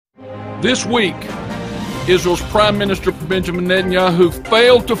This week, Israel's Prime Minister Benjamin Netanyahu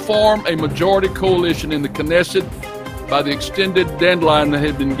failed to form a majority coalition in the Knesset by the extended deadline that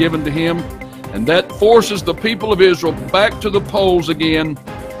had been given to him, and that forces the people of Israel back to the polls again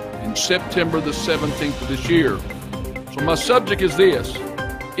in September the 17th of this year. So my subject is this: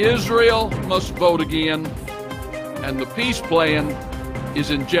 Israel must vote again, and the peace plan is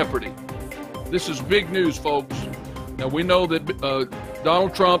in jeopardy. This is big news, folks. Now, we know that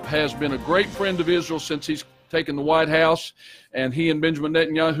Donald Trump has been a great friend of Israel since he's taken the White House, and he and Benjamin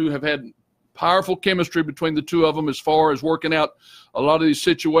Netanyahu have had powerful chemistry between the two of them as far as working out a lot of these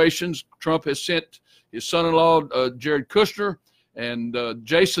situations. Trump has sent his son-in-law, Jared Kushner, and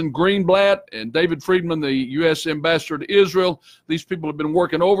Jason Greenblatt, and David Friedman, the U.S. ambassador to Israel. These people have been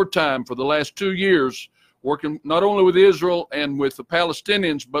working overtime for the last 2 years, working not only with Israel and with the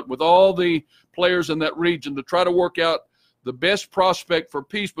Palestinians, but with all the players in that region to try to work out the best prospect for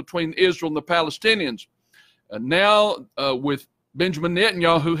peace between Israel and the Palestinians. Now, with Benjamin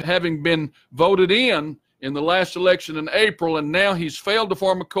Netanyahu having been voted in the last election in April, and now he's failed to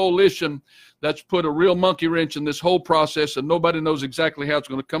form a coalition, that's put a real monkey wrench in this whole process, and nobody knows exactly how it's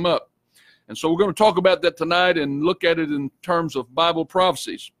going to come up. And so we're going to talk about that tonight and look at it in terms of Bible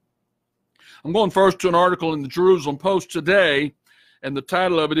prophecies. I'm going first to an article in the Jerusalem Post today, and the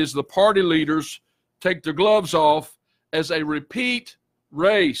title of it is "The Party Leaders Take Their Gloves Off as a Repeat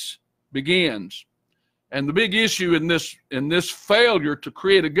Race Begins." And the big issue in this failure to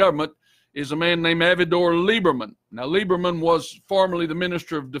create a government is a man named Avigdor Lieberman. Now, Lieberman was formerly the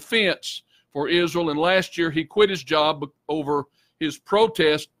Minister of Defense for Israel, and last year he quit his job over his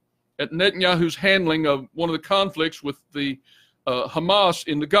protest at Netanyahu's handling of one of the conflicts with the Hamas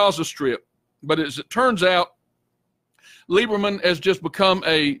in the Gaza Strip. But as it turns out, Lieberman has just become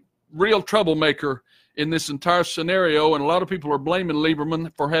a real troublemaker in this entire scenario, and a lot of people are blaming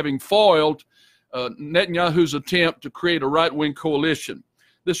Lieberman for having foiled Netanyahu's attempt to create a right-wing coalition.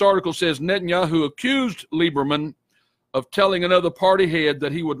 This article says Netanyahu accused Lieberman of telling another party head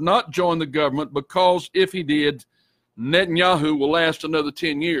that he would not join the government because if he did, Netanyahu will last another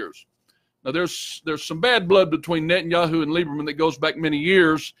 10 years. Now, there's some bad blood between Netanyahu and Lieberman that goes back many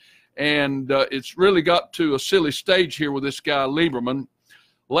years, and it's really got to a silly stage here with this guy Lieberman.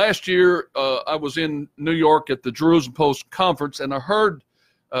 Last year, I was in New York at the Jerusalem Post conference, and I heard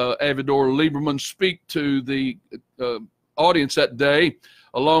Avigdor Lieberman speak to the audience that day,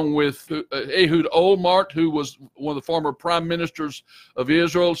 along with Ehud Olmert, who was one of the former prime ministers of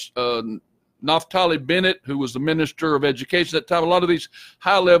Israel, Naftali Bennett, who was the minister of education at that time, a lot of these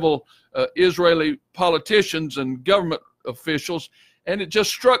high-level Israeli politicians and government officials. And it just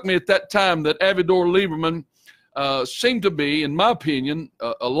struck me at that time that Avigdor Lieberman seemed to be, in my opinion,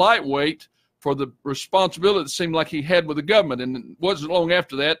 a lightweight for the responsibility that seemed like he had with the government. And it wasn't long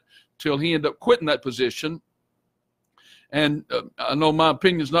after that till he ended up quitting that position. And I know my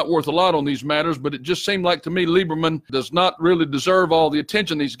opinion is not worth a lot on these matters, but it just seemed like to me Lieberman does not really deserve all the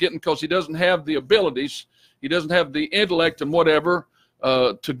attention he's getting because he doesn't have the abilities, he doesn't have the intellect and whatever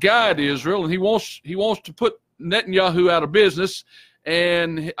to guide Israel, and he wants to put Netanyahu out of business.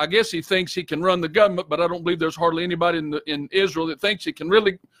 And I guess he thinks he can run the government, but I don't believe there's hardly anybody in Israel that thinks he can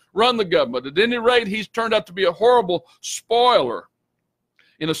really run the government. At any rate, he's turned out to be a horrible spoiler.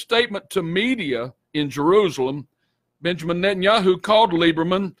 In a statement to media in Jerusalem, Benjamin Netanyahu called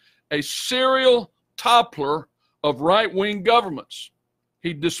Lieberman a serial toppler of right-wing governments.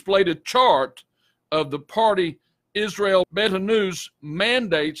 He displayed a chart of the party Israel Betanu's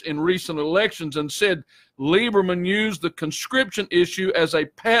mandates in recent elections and said Lieberman used the conscription issue as a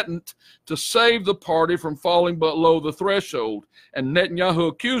patent to save the party from falling below the threshold. And Netanyahu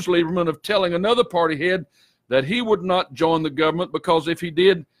accused Lieberman of telling another party head that he would not join the government because if he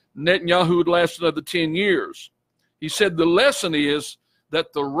did, Netanyahu would last another 10 years. He said the lesson is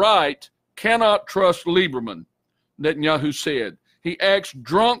that the right cannot trust Lieberman, Netanyahu said. He acts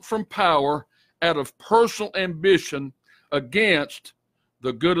drunk from power out of personal ambition against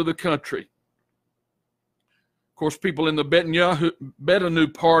the good of the country. Of course, people in the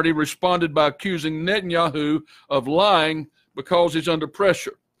Betanu party responded by accusing Netanyahu of lying because he's under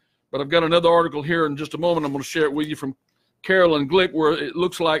pressure. But I've got another article here in just a moment. I'm going to share it with you from Carolyn Glick, where it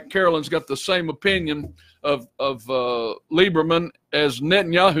looks like Carolyn's got the same opinion of Lieberman as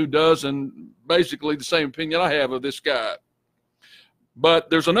Netanyahu does, and basically the same opinion I have of this guy. But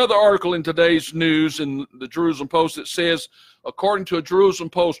there's another article in today's news in the Jerusalem Post that says, according to a Jerusalem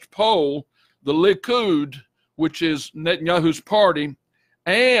Post poll, the Likud, which is Netanyahu's party,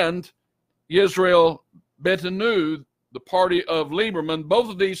 and Yisrael Betanu, the party of Lieberman, both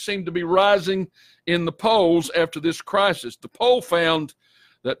of these seem to be rising in the polls after this crisis. The poll found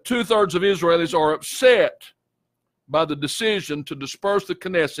that 2/3 of Israelis are upset by the decision to disperse the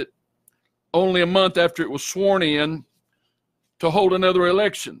Knesset only a month after it was sworn in to hold another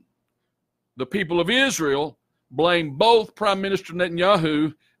election. The people of Israel blame both Prime Minister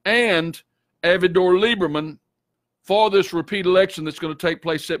Netanyahu and Avigdor Lieberman for this repeat election that's going to take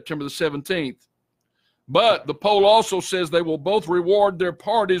place September the 17th. But the poll also says they will both reward their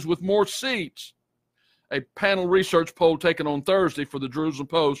parties with more seats. A panel research poll taken on Thursday for the Jerusalem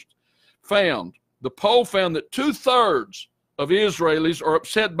Post found that 2/3 of Israelis are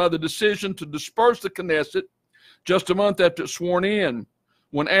upset by the decision to disperse the Knesset just a month after it's sworn in.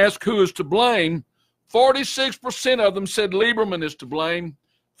 When asked who is to blame, 46% of them said Lieberman is to blame,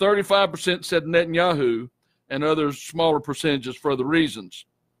 35% said Netanyahu, and other smaller percentages for other reasons.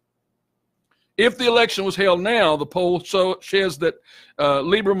 If the election was held now, the poll says that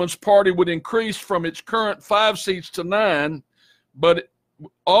Lieberman's party would increase from its current 5 seats to 9, but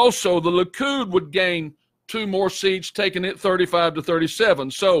also the Likud would gain 2 more seats, taking it 35 to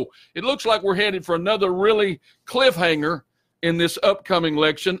 37. So it looks like we're headed for another really cliffhanger in this upcoming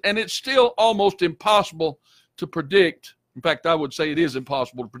election, and it's still almost impossible to predict. In fact, I would say it is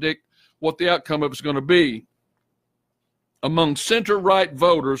impossible to predict what the outcome of it's going to be. Among center-right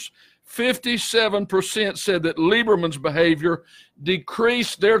voters, 57% said that Lieberman's behavior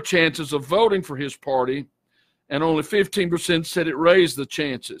decreased their chances of voting for his party, and only 15% said it raised the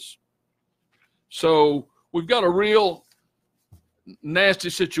chances. So we've got a real nasty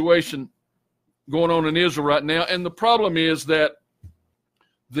situation going on in Israel right now, and the problem is that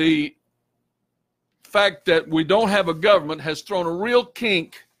the fact that we don't have a government has thrown a real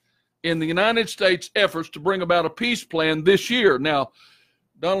kink in the United States' efforts to bring about a peace plan this year. Now,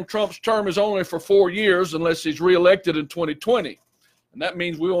 Donald Trump's term is only for 4 years unless he's reelected in 2020. And that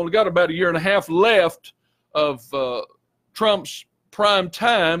means we only got about a year and a half left of Trump's prime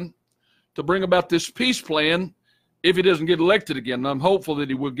time to bring about this peace plan if he doesn't get elected again. And I'm hopeful that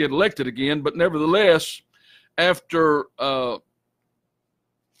he will get elected again, but nevertheless, after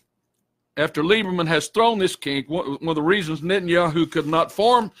Lieberman has thrown this kink, one of the reasons Netanyahu could not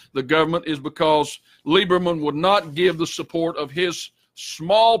form the government is because Lieberman would not give the support of his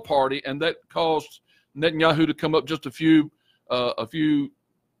small party, and that caused Netanyahu to come up just a few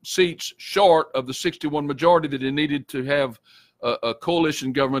seats short of the 61 majority that he needed to have a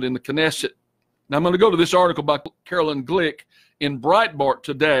coalition government in the Knesset. Now, I'm going to go to this article by Carolyn Glick in Breitbart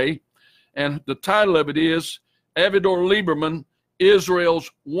today, and the title of it is Avigdor Lieberman,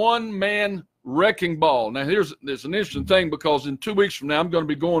 Israel's one-man wrecking ball. Now, there's an interesting thing, because in 2 weeks from now, I'm going to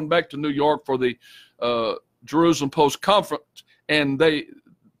be going back to New York for the Jerusalem Post conference, and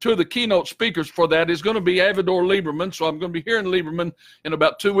 2 of the keynote speakers for that is going to be Avigdor Lieberman. So I'm going to be hearing Lieberman in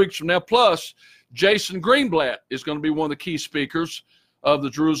about 2 weeks from now. Plus, Jason Greenblatt is going to be one of the key speakers of the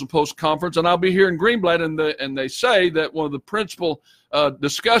Jerusalem Post conference, and I'll be hearing Greenblatt, and they say that one of the principal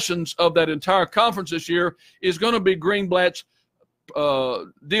discussions of that entire conference this year is going to be Greenblatt's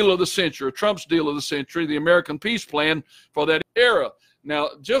deal of the century, Trump's deal of the century, the American peace plan for that era. Now,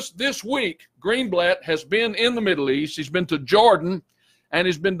 just this week, Greenblatt has been in the Middle East. He's been to Jordan, and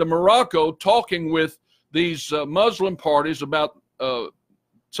he's been to Morocco talking with these Muslim parties about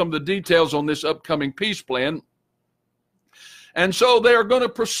some of the details on this upcoming peace plan. And so they are going to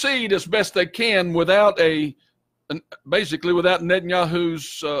proceed as best they can without basically without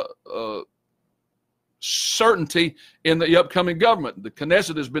Netanyahu's certainty in the upcoming government. The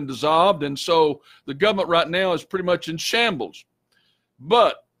Knesset has been dissolved, and so the government right now is pretty much in shambles.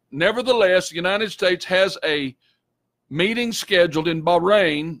 But nevertheless, the United States has a meeting scheduled in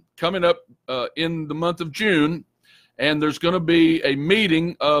Bahrain coming up in the month of June, and there's going to be a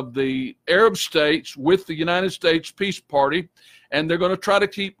meeting of the Arab states with the United States Peace Party, and they're going to try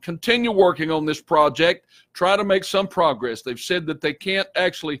to continue working on this project, try to make some progress. They've said that they can't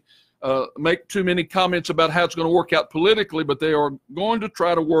actually make too many comments about how it's going to work out politically, but they are going to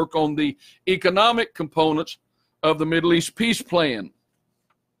try to work on the economic components of the Middle East peace plan.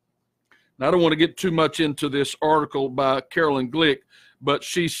 Now, I don't want to get too much into this article by Carolyn Glick, but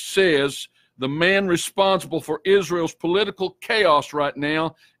she says the man responsible for Israel's political chaos right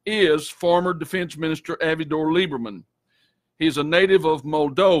now is former Defense Minister Avigdor Lieberman. He's a native of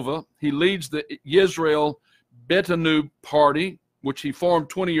Moldova. He leads the Yisrael Beitenu party, which he formed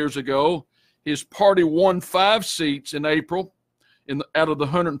 20 years ago. His party won 5 seats in April out of the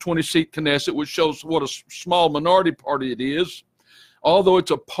 120-seat Knesset, which shows what a small minority party it is. Although it's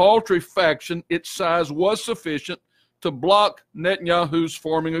a paltry faction, its size was sufficient to block Netanyahu's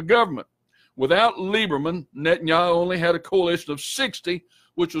forming a government. Without Lieberman, Netanyahu only had a coalition of 60,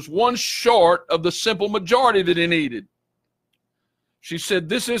 which was one short of the simple majority that he needed. She said,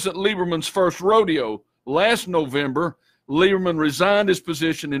 this isn't Lieberman's first rodeo. Last November, Lieberman resigned his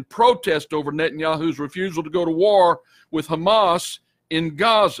position in protest over Netanyahu's refusal to go to war with Hamas in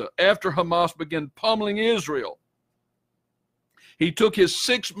Gaza after Hamas began pummeling Israel. He took his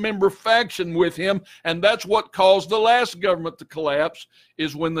 6-member faction with him, and that's what caused the last government to collapse,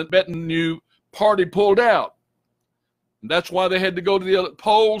 is when the Netanyahu party pulled out. And that's why they had to go to the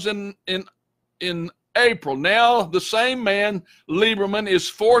polls in April. Now the same man, Lieberman, is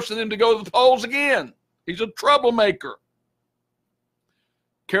forcing him to go to the polls again. He's a troublemaker.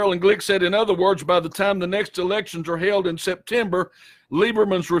 Carolyn Glick said, in other words, by the time the next elections are held in September,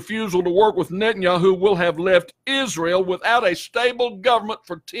 Lieberman's refusal to work with Netanyahu will have left Israel without a stable government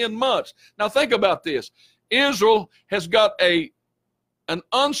for 10 months. Now think about this. Israel has got an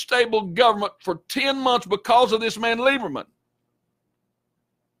unstable government for 10 months because of this man Lieberman.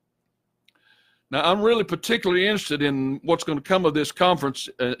 Now I'm really particularly interested in what's going to come of this conference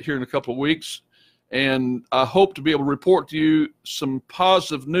here in a couple of weeks. And I hope to be able to report to you some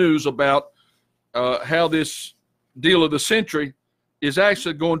positive news about how this deal of the century is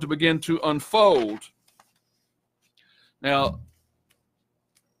actually going to begin to unfold. Now,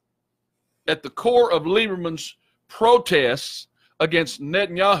 at the core of Lieberman's protests against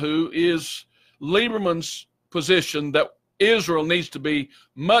Netanyahu is Lieberman's position that Israel needs to be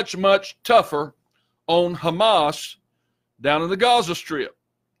much, much tougher on Hamas down in the Gaza Strip.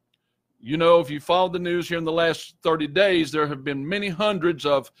 You know, if you followed the news here in the last 30 days, there have been many hundreds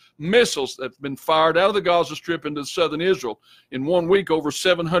of missiles that have been fired out of the Gaza Strip into southern Israel. In 1 week, over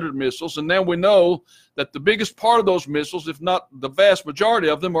 700 missiles. And now we know that the biggest part of those missiles, if not the vast majority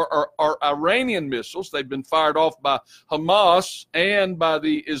of them, are Iranian missiles. They've been fired off by Hamas and by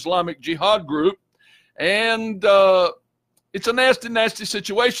the Islamic Jihad group. And it's a nasty, nasty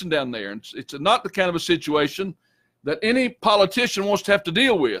situation down there. It's not the kind of a situation that any politician wants to have to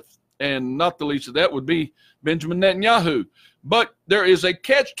deal with. And not the least of that would be Benjamin Netanyahu. But there is a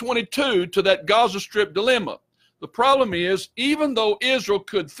catch-22 to that Gaza Strip dilemma. The problem is, even though Israel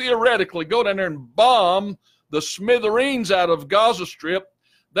could theoretically go down there and bomb the smithereens out of Gaza Strip,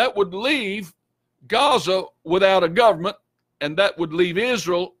 that would leave Gaza without a government, and that would leave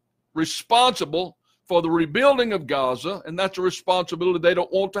Israel responsible for the rebuilding of Gaza, and that's a responsibility they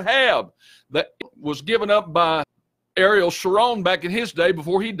don't want to have. That was given up by Ariel Sharon back in his day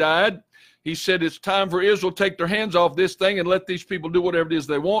before he died. He said it's time for Israel to take their hands off this thing and let these people do whatever it is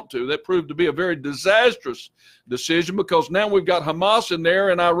they want to. That proved to be a very disastrous decision because now we've got Hamas in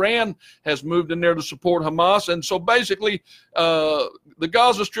there and Iran has moved in there to support Hamas. And so basically the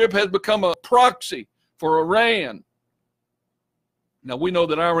Gaza Strip has become a proxy for Iran. Now we know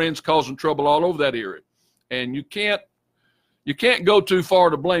that Iran's causing trouble all over that area. And you can't go too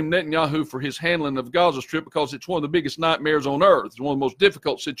far to blame Netanyahu for his handling of Gaza Strip because it's one of the biggest nightmares on earth. It's one of the most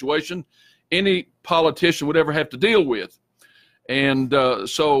difficult situations any politician would ever have to deal with. And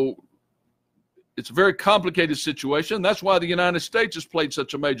so it's a very complicated situation. That's why the United States has played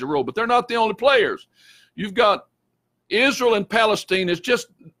such a major role. But they're not the only players. You've got Israel and Palestine is just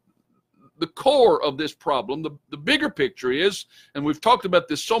the core of this problem. The bigger picture is, and we've talked about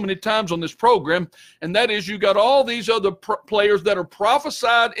this so many times on this program, and that is you got all these other players that are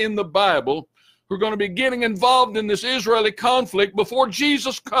prophesied in the Bible who are going to be getting involved in this Israeli conflict before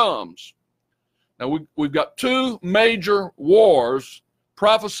Jesus comes. Now, we've got 2 major wars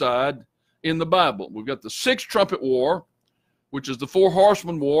prophesied in the Bible. We've got the 6th trumpet war, which is the 4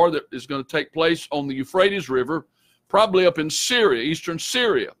 horsemen war that is going to take place on the Euphrates River, probably up in Syria, eastern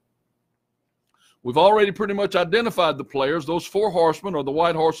Syria. We've already pretty much identified the players. Those 4 horsemen are the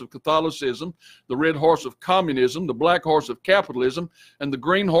white horse of Catholicism, the red horse of communism, the black horse of capitalism, and the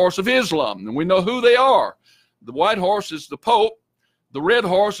green horse of Islam. And we know who they are. The white horse is the Pope. The red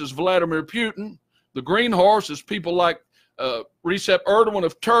horse is Vladimir Putin. The green horse is people like Recep Erdogan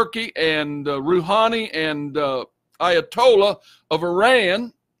of Turkey and Rouhani and Ayatollah of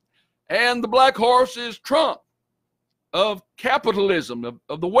Iran. And the black horse is Trump of capitalism,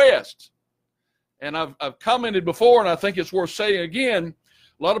 of the West. And I've commented before, and I think it's worth saying again,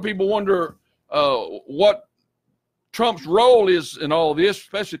 a lot of people wonder what Trump's role is in all of this,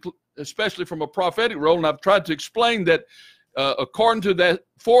 especially from a prophetic role. And I've tried to explain that according to that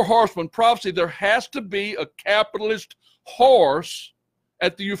 4 horsemen prophecy, there has to be a capitalist horse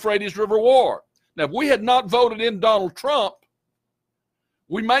at the Euphrates River War. Now, if we had not voted in Donald Trump,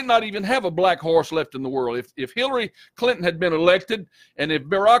 we might not even have a black horse left in the world. If Hillary Clinton had been elected, and if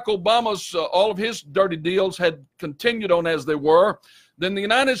Barack Obama's, all of his dirty deals had continued on as they were, then the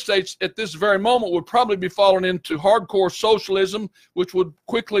United States at this very moment would probably be falling into hardcore socialism, which would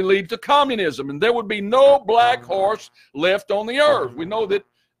quickly lead to communism, and there would be no black horse left on the earth. We know that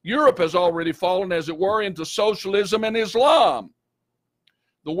Europe has already fallen, as it were, into socialism and Islam.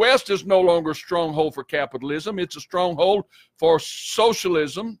 The West is no longer a stronghold for capitalism. It's a stronghold for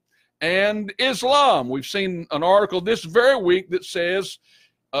socialism and Islam. We've seen an article this very week that says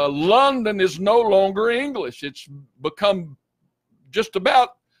London is no longer English. It's become just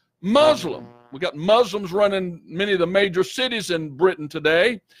about Muslim. We got Muslims running many of the major cities in Britain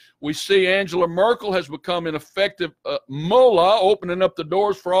today. We see Angela Merkel has become an effective mullah, opening up the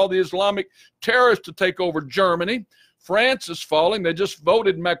doors for all the Islamic terrorists to take over Germany. France is falling. They just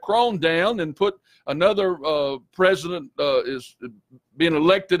voted Macron down and put another president is being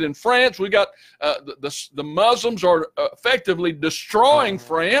elected in France. We got the Muslims are effectively destroying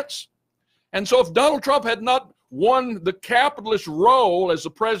France. And so if Donald Trump had not won the capitalist role as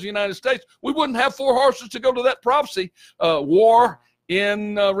the president of the United States, we wouldn't have 4 horses to go to that prophecy war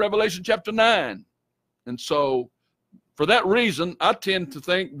in Revelation chapter 9. And so for that reason, I tend to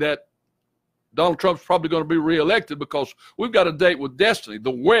think that Donald Trump's probably going to be reelected, because we've got a date with destiny.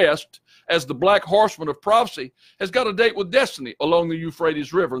 The West, as the black horseman of prophecy, has got a date with destiny along the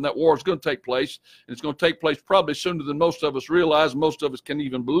Euphrates River, and that war is going to take place, and it's going to take place probably sooner than most of us realize, most of us can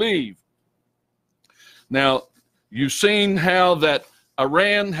even believe. Now, you've seen how that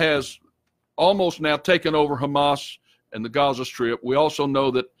Iran has almost now taken over Hamas and the Gaza Strip. We also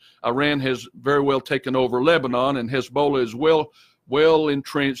know that Iran has very well taken over Lebanon, and Hezbollah is well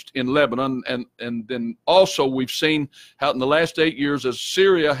entrenched in Lebanon. And then also we've seen how in the last 8 years, as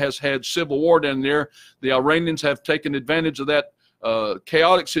Syria has had civil war down there, the Iranians have taken advantage of that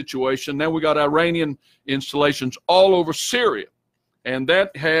chaotic situation. Now we got Iranian installations all over Syria, and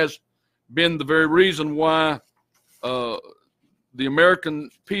that has been the very reason why the American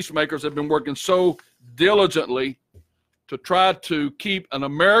peacemakers have been working so diligently to try to keep an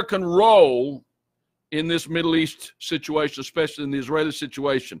American role in this Middle East situation, especially in the Israeli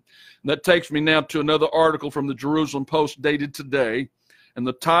situation. And that takes me now to another article from the Jerusalem Post dated today, and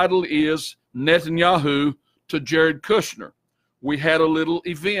the title is Netanyahu to Jared Kushner. We had a little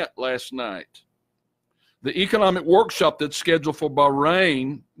event last night. The economic workshop that's scheduled for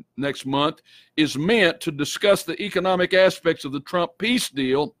Bahrain next month is meant to discuss the economic aspects of the Trump peace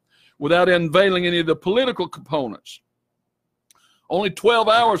deal without unveiling any of the political components. Only 12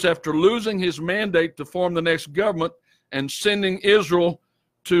 hours after losing his mandate to form the next government and sending Israel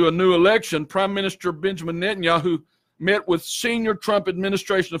to a new election, Prime Minister Benjamin Netanyahu met with senior Trump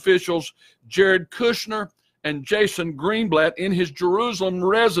administration officials Jared Kushner and Jason Greenblatt in his Jerusalem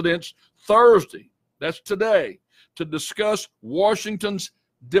residence Thursday, that's today, to discuss Washington's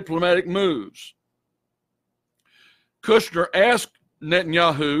diplomatic moves. Kushner asked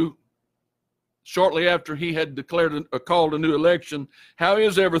Netanyahu, shortly after he had declared called a new election, how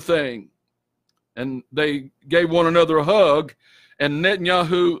is everything? And they gave one another a hug, and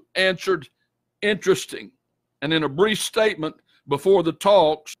Netanyahu answered, interesting. And in a brief statement before the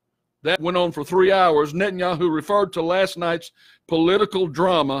talks that went on for 3 hours, Netanyahu referred to last night's political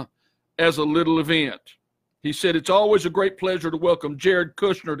drama as a little event. He said, it's always a great pleasure to welcome Jared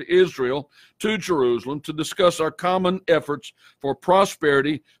Kushner to Israel, to Jerusalem, to discuss our common efforts for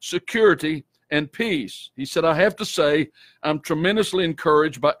prosperity, security, and peace. He said, I have to say, I'm tremendously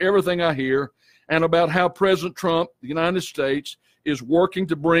encouraged by everything I hear and about how President Trump, the United States, is working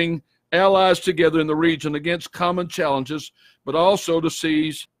to bring allies together in the region against common challenges, but also to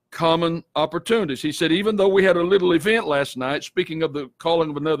seize common opportunities. He said, even though we had a little event last night, speaking of the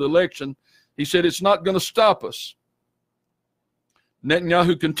calling of another election, he said, it's not going to stop us.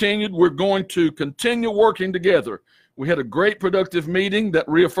 Netanyahu continued, we're going to continue working together. We had a great productive meeting that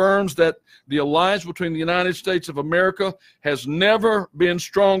reaffirms that the alliance between the United States of America has never been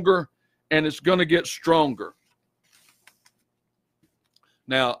stronger, and it's going to get stronger.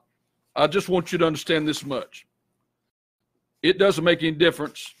 Now, I just want you to understand this much. It doesn't make any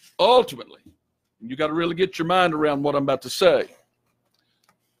difference ultimately. You got to really get your mind around what I'm about to say.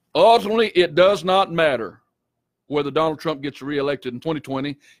 Ultimately, it does not matter whether Donald Trump gets reelected in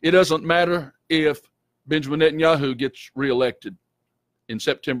 2020. It doesn't matter if Benjamin Netanyahu gets reelected in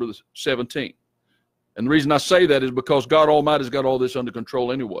September the 17th. And the reason I say that is because God Almighty's got all this under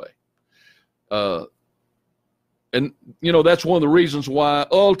control anyway. And, you know, that's one of the reasons why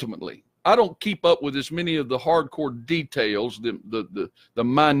ultimately I don't keep up with as many of the hardcore details, the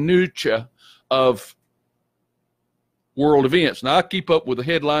minutia of world events. Now, I keep up with the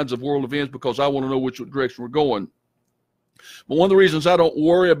headlines of world events because I want to know which direction we're going. But one of the reasons I don't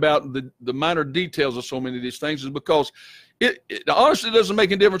worry about the minor details of so many of these things is because it honestly doesn't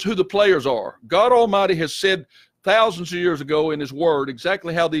make any difference who the players are. God Almighty has said thousands of years ago in his word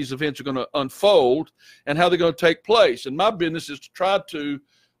exactly how these events are going to unfold and how they're going to take place. And my business is to try to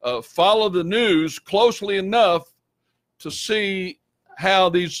follow the news closely enough to see how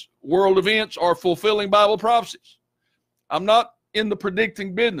these world events are fulfilling Bible prophecies. I'm not in the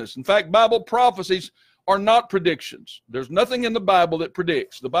predicting business. In fact, Bible prophecies are not predictions. There's nothing in the Bible that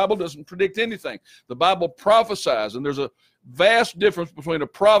predicts. The Bible doesn't predict anything. The Bible prophesies, and there's a vast difference between a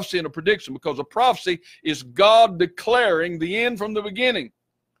prophecy and a prediction, because a prophecy is God declaring the end from the beginning.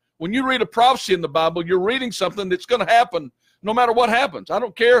 When you read a prophecy in the Bible, you're reading something that's going to happen no matter what happens. I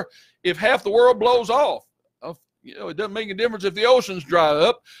don't care if half the world blows off. You know, it doesn't make a difference if the oceans dry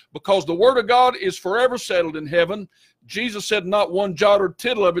up, because the word of God is forever settled in heaven. Jesus said not one jot or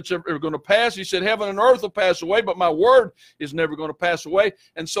tittle of it's ever going to pass. He said heaven and earth will pass away, but my word is never going to pass away.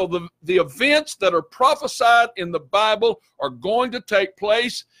 And so the events that are prophesied in the Bible are going to take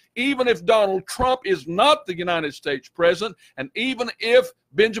place, even if Donald Trump is not the United States president, and even if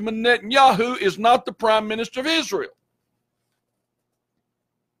Benjamin Netanyahu is not the prime minister of Israel.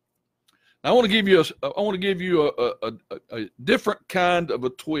 I want to give you a different kind of a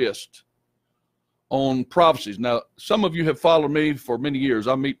twist on prophecies. Now, some of you have followed me for many years.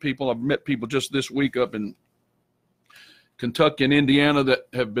 I've met people just this week up in Kentucky and Indiana that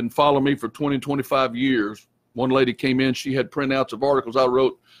have been following me for 20, 25 years. One lady came in, she had printouts of articles I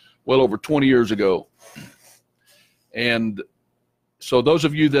wrote well over 20 years ago. And so those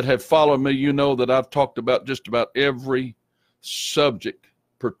of you that have followed me, you know that I've talked about just about every subject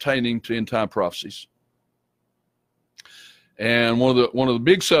pertaining to end-time prophecies. And one of the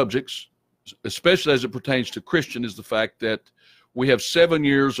big subjects, especially as it pertains to Christian, is the fact that we have 7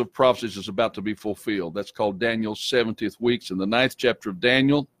 years of prophecies that's about to be fulfilled. That's called Daniel's 70th weeks in the 9th chapter of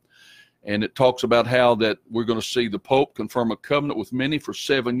Daniel. And it talks about how that we're going to see the Pope confirm a covenant with many for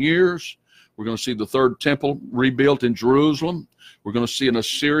 7 years. We're going to see the third temple rebuilt in Jerusalem. We're going to see an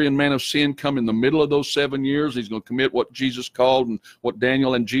Assyrian man of sin come in the middle of those 7 years. He's going to commit what Jesus called and what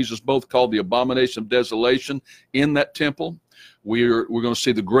Daniel and Jesus both called the abomination of desolation in that temple. We're going to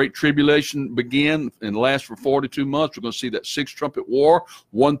see the Great Tribulation begin and last for 42 months. We're going to see that sixth trumpet war.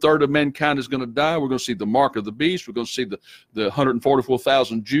 1/3 of mankind is going to die. We're going to see the mark of the beast. We're going to see the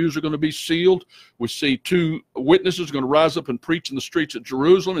 144,000 Jews are going to be sealed. We see 2 witnesses going to rise up and preach in the streets of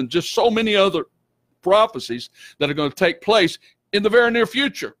Jerusalem, and just so many other prophecies that are going to take place in the very near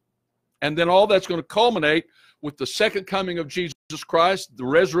future. And then all that's going to culminate with the second coming of Jesus Christ, the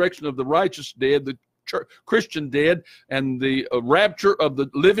resurrection of the righteous dead, the Christian dead, and the rapture of the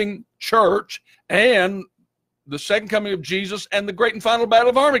living church, and the second coming of Jesus, and the great and final battle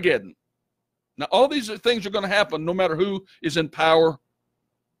of Armageddon. Now, all these things are going to happen no matter who is in power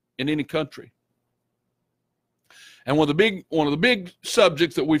in any country. And one of the big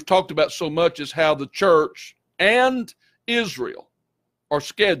subjects that we've talked about so much is how the church and Israel are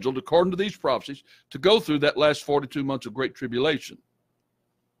scheduled, according to these prophecies, to go through that last 42 months of great tribulation.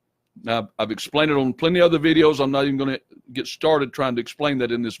 Now, I've explained it on plenty of other videos. I'm not even going to get started trying to explain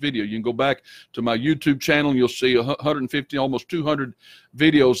that in this video. You can go back to my YouTube channel, and you'll see 150, almost 200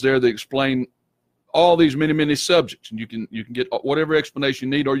 videos there that explain all these many subjects. And you can get whatever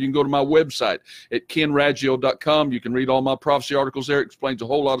explanation you need, or you can go to my website at kenraggio.com. You can read all my prophecy articles there. It explains a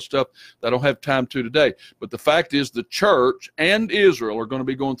whole lot of stuff that I don't have time to today. But the fact is, the church and Israel are going to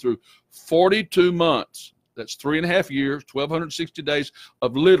be going through 42 months. That's 3.5 years, 1,260 days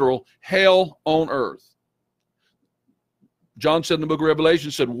of literal hell on earth. John said in the book of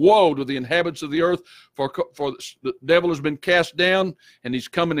Revelation, said, woe to the inhabitants of the earth, for the devil has been cast down, and he's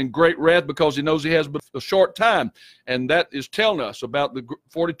coming in great wrath because he knows he has but a short time. And that is telling us about the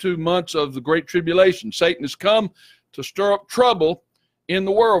 42 months of the great tribulation. Satan has come to stir up trouble in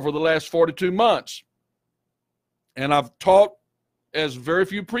the world for the last 42 months. And I've taught, as very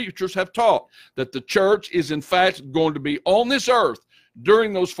few preachers have taught, that the church is in fact going to be on this earth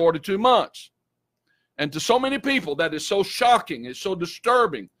during those 42 months. And to so many people, that is so shocking, it's so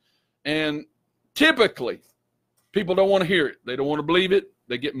disturbing. And typically, people don't want to hear it. They don't want to believe it.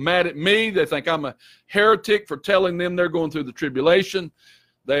 They get mad at me. They think I'm a heretic for telling them they're going through the tribulation.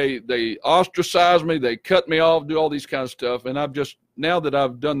 They ostracize me. They cut me off, do all these kind of stuff. And I've just, now that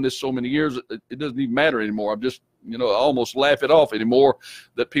I've done this so many years, it doesn't even matter anymore. I've just, I almost laugh it off anymore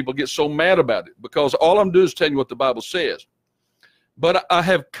that people get so mad about it, because all I'm doing is telling you what the Bible says. But I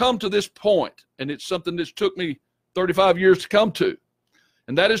have come to this point, and it's something that's took me 35 years to come to,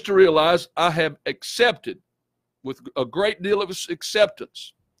 and that is to realize I have accepted with a great deal of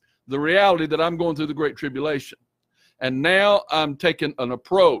acceptance the reality that I'm going through the Great Tribulation. And now I'm taking an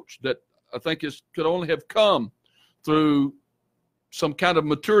approach that I think could only have come through some kind of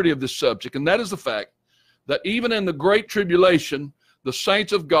maturity of this subject, and that is the fact that even in the Great Tribulation, the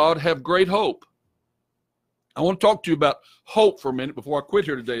saints of God have great hope. I want to talk to you about hope for a minute before I quit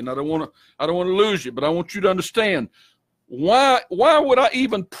here today, and I don't want to lose you, but I want you to understand why would I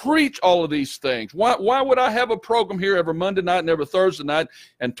even preach all of these things? Why would I have a program here every Monday night and every Thursday night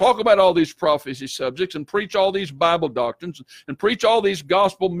and talk about all these prophecy subjects and preach all these Bible doctrines and preach all these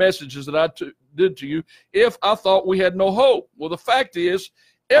gospel messages that I did to you if I thought we had no hope? Well, the fact is,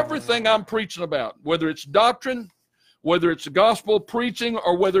 everything I'm preaching about, whether it's doctrine, whether it's gospel preaching,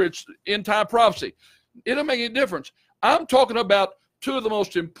 or whether it's end-time prophecy, it don't make any difference. I'm talking about two of the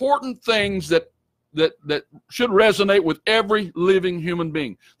most important things that should resonate with every living human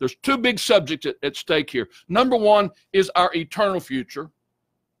being. There's two big subjects at stake here. Number one is our eternal future.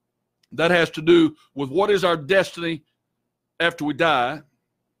 That has to do with what is our destiny after we die,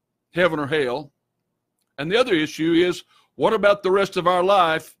 heaven or hell. And the other issue is, what about the rest of our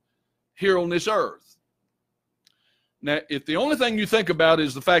life here on this earth? Now, if the only thing you think about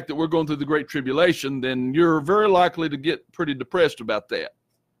is the fact that we're going through the Great Tribulation, then you're very likely to get pretty depressed about that.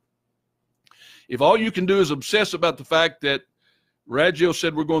 If all you can do is obsess about the fact that Raggio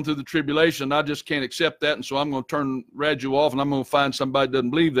said we're going through the tribulation, I just can't accept that, and so I'm going to turn Raggio off, and I'm going to find somebody that doesn't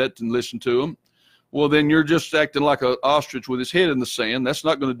believe that and listen to him, well, then you're just acting like an ostrich with his head in the sand. That's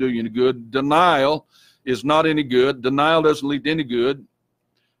not going to do you any good. Denial is not any good. Denial doesn't lead to any good.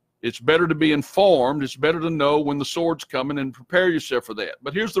 It's better to be informed. It's better to know when the sword's coming and prepare yourself for that.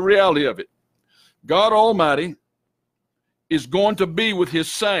 But here's the reality of it. God Almighty is going to be with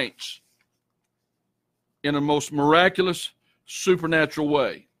his saints in a most miraculous, supernatural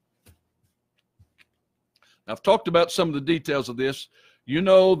way. I've talked about some of the details of this. You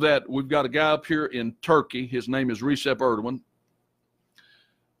know that we've got a guy up here in Turkey. His name is Recep Erdogan.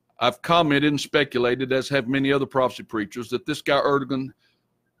 I've commented and speculated, as have many other prophecy preachers, that this guy Erdogan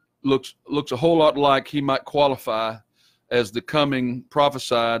looks a whole lot like he might qualify as the coming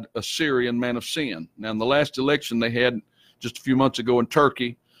prophesied Assyrian man of sin. Now, in the last election they had just a few months ago in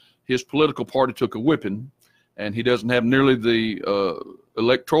Turkey, his political party took a whipping, and he doesn't have nearly the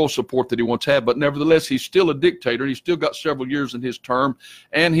electoral support that he once had, but nevertheless, he's still a dictator. He's still got several years in his term,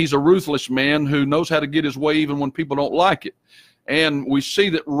 and he's a ruthless man who knows how to get his way even when people don't like it. And we see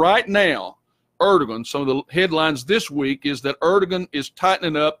that right now, Erdogan, some of the headlines this week is that Erdogan is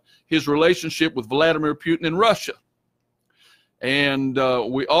tightening up his relationship with Vladimir Putin in Russia. And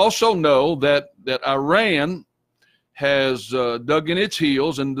we also know that Iran has dug in its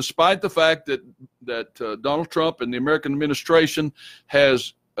heels, and despite the fact that Donald Trump and the American administration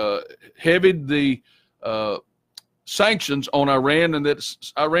has heavied the sanctions on Iran, and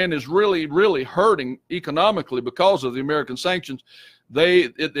that Iran is really, really hurting economically because of the American sanctions,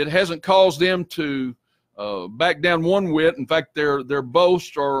 it hasn't caused them to back down one whit. In fact, their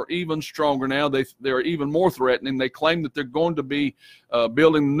boasts are even stronger now. They're even more threatening. They claim that they're going to be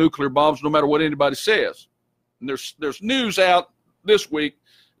building nuclear bombs no matter what anybody says. And there's news out this week.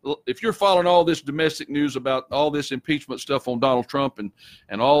 If you're following all this domestic news about all this impeachment stuff on Donald Trump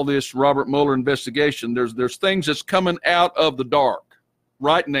and all this Robert Mueller investigation, there's things that's coming out of the dark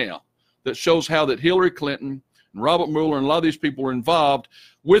right now that shows how that Hillary Clinton and Robert Mueller and a lot of these people are involved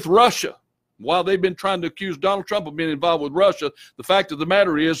with Russia. While they've been trying to accuse Donald Trump of being involved with Russia, the fact of the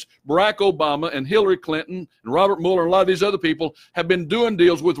matter is Barack Obama and Hillary Clinton and Robert Mueller and a lot of these other people have been doing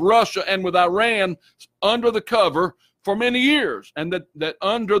deals with Russia and with Iran under the cover for many years, and that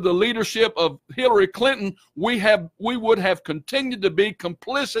under the leadership of Hillary Clinton, we would have continued to be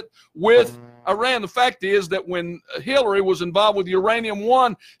complicit with Iran. The fact is that when Hillary was involved with Uranium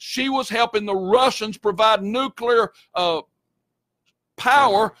One, she was helping the Russians provide nuclear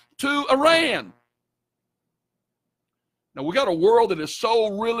power to Iran. Now, we got a world that is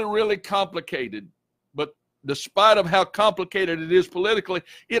so really, really complicated, but despite of how complicated it is politically,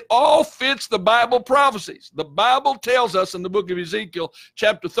 it all fits the Bible prophecies. The Bible tells us in the book of Ezekiel,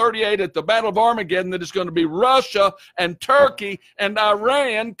 chapter 38, at the Battle of Armageddon, that it's going to be Russia and Turkey and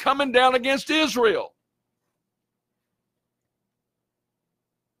Iran coming down against Israel.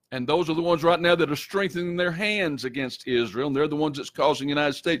 And those are the ones right now that are strengthening their hands against Israel. And they're the ones that's causing the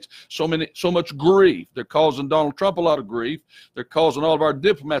United States so much grief. They're causing Donald Trump a lot of grief. They're causing all of our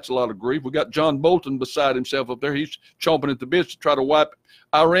diplomats a lot of grief. We got John Bolton beside himself up there. He's chomping at the bit to try to wipe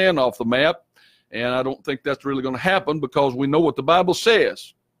Iran off the map. And I don't think that's really going to happen because we know what the Bible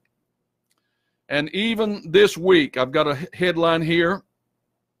says. And even this week, I've got a headline here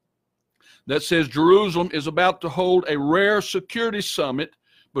that says Jerusalem is about to hold a rare security summit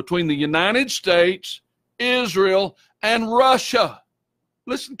between the United States, Israel, and Russia.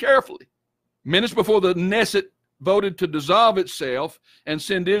 Listen carefully. Minutes before the Knesset voted to dissolve itself and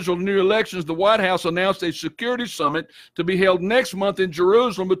send Israel to new elections, the White House announced a security summit to be held next month in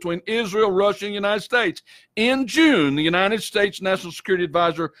Jerusalem between Israel, Russia, and the United States. In June, the United States National Security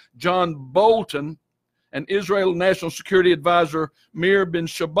Advisor John Bolton and Israel National Security Advisor Mir bin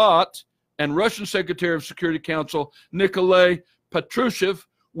Shabbat and Russian Secretary of Security Council Nikolai Patrushev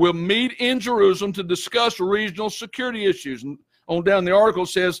will meet in Jerusalem to discuss regional security issues. And on down the article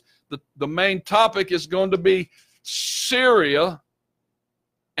says that the main topic is going to be Syria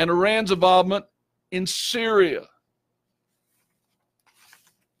and Iran's involvement in Syria.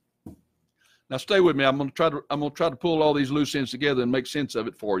 Now stay with me. I'm going to try to pull all these loose ends together and make sense of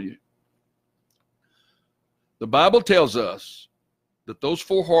it for you. The Bible tells us that those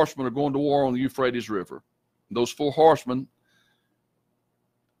 4 horsemen are going to war on the Euphrates River. Those 4 horsemen,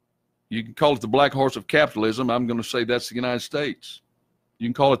 you can call it the black horse of capitalism. I'm going to say that's the United States. You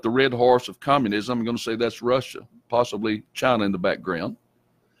can call it the red horse of communism. I'm going to say that's Russia, possibly China in the background.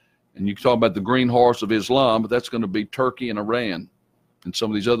 And you can talk about the green horse of Islam, but that's going to be Turkey and Iran and some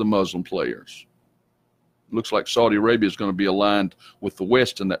of these other Muslim players. It looks like Saudi Arabia is going to be aligned with the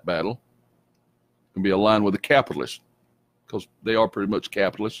West in that battle. It's going to be aligned with the capitalists because they are pretty much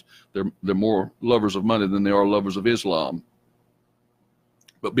capitalists. They're more lovers of money than they are lovers of Islam.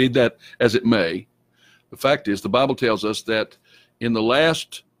 But be that as it may, the fact is the Bible tells us that in the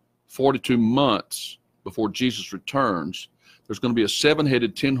last 42 months before Jesus returns, there's going to be a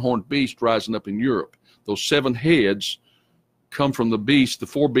 7-headed, 10-horned beast rising up in Europe. Those 7 heads come from the beast, the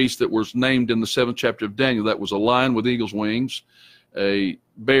 4 beasts that was named in the 7th chapter of Daniel. That was a lion with eagle's wings, a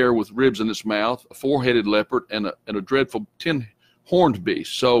bear with ribs in its mouth, a 4-headed leopard, and a dreadful 10-horned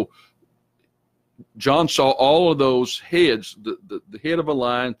beast. So John saw all of those heads, the head of a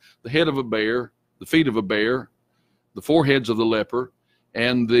lion, the head of a bear, the feet of a bear, the 4 heads of the leopard,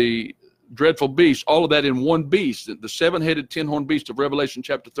 and the dreadful beast, all of that in one beast. The 7-headed, 10-horned beast of Revelation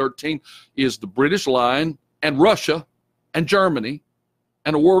chapter 13 is the British lion and Russia and Germany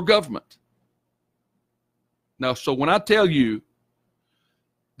and a world government. Now, so when I tell you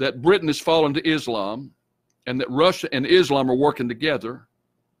that Britain has fallen to Islam and that Russia and Islam are working together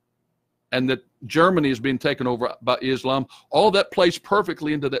and that Germany is being taken over by Islam, all that plays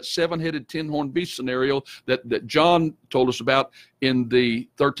perfectly into that 7-headed, 10-horned beast scenario that John told us about in the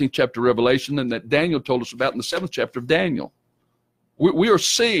 13th chapter of Revelation and that Daniel told us about in the 7th chapter of Daniel. We are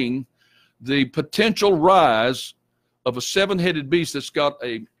seeing the potential rise of a 7-headed beast that's got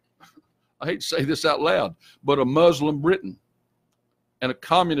a, I hate to say this out loud, but a Muslim Britain and a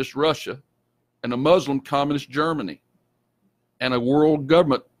communist Russia and a Muslim communist Germany and a world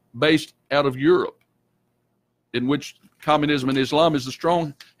government based out of Europe, in which communism and Islam is the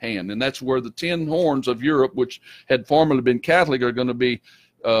strong hand. And that's where the 10 horns of Europe, which had formerly been Catholic, are going to be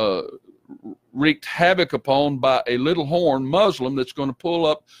wreaked havoc upon by a little horn Muslim that's going to pull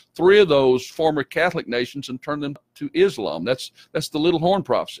up 3 of those former Catholic nations and turn them to Islam. That's the little horn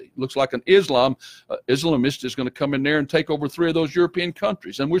prophecy. It looks like an Islamist is going to come in there and take over 3 of those European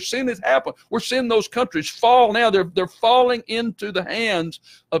countries. And we're seeing it happen. We're seeing those countries fall now. They're falling into the hands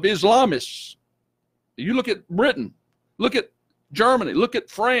of Islamists. You look at Britain, look at Germany, look at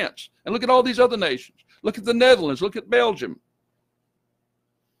France, and look at all these other nations. Look at the Netherlands, look at Belgium.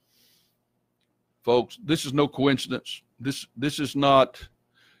 Folks, this is no coincidence. This is not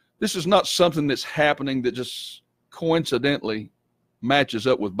something that's happening that just coincidentally matches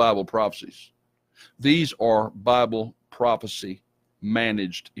up with Bible prophecies. These are Bible prophecy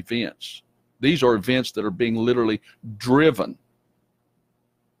managed events. These are events that are being literally driven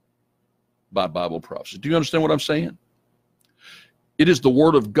by Bible prophecy. Do you understand what I'm saying? It is the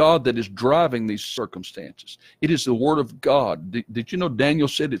Word of God that is driving these circumstances. It is the Word of God. Did you know Daniel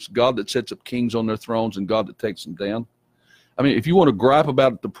said it's God that sets up kings on their thrones and God that takes them down? I mean, if you want to gripe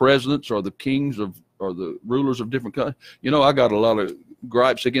about the presidents or the kings or the rulers of different countries, you know, I got a lot of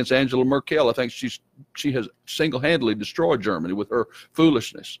gripes against Angela Merkel. I think she has single-handedly destroyed Germany with her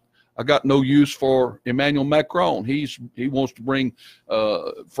foolishness. I got no use for Emmanuel Macron. He wants to bring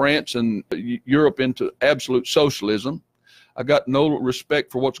France and Europe into absolute socialism. I got no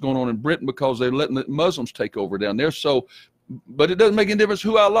respect for what's going on in Britain because they're letting the Muslims take over down there. So, but it doesn't make any difference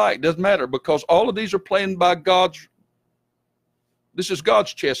who I like. It doesn't matter because all of these are playing by God's. This is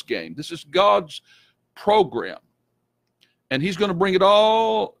God's chess game. This is God's program. And he's going to bring it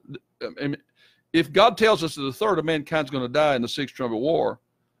all. I mean, if God tells us that a third of mankind's going to die in the 6th trumpet war,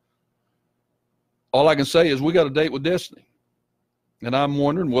 all I can say is we got a date with destiny. And I'm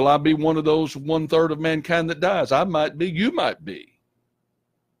wondering, will I be one of those 1/3 of mankind that dies? I might be. You might be.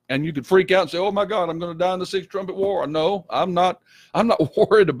 And you could freak out and say, oh my God, I'm going to die in the 6th trumpet war. No, I'm not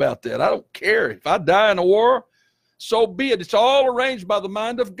worried about that. I don't care. If I die in a war, so be it. It's all arranged by the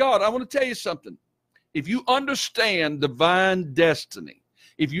mind of God. I want to tell you something. If you understand divine destiny,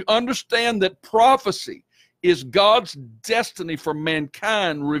 if you understand that prophecy is God's destiny for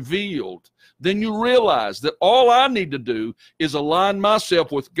mankind revealed, then you realize that all I need to do is align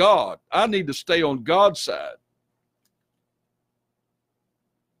myself with God. I need to stay on God's side.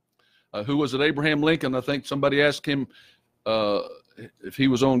 Who was it? Abraham Lincoln. I think somebody asked him if he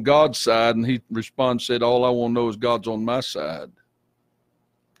was on God's side, and he said, all I want to know is God's on my side.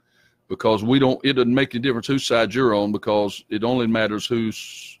 Because it doesn't make any difference whose side you're on, because it only matters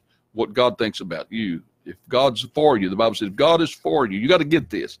what God thinks about you. If God's for you, the Bible says, if God is for you, you got to get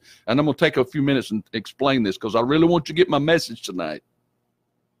this. And I'm going to take a few minutes and explain this, because I really want you to get my message tonight.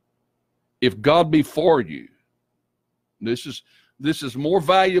 If God be for you, this is more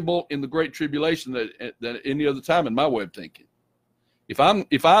valuable in the Great Tribulation than any other time in my way of thinking. If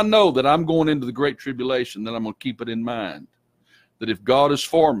I know that I'm going into the Great Tribulation, then I'm going to keep it in mind that if God is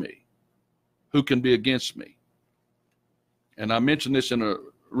for me, who can be against me? And I mentioned this in a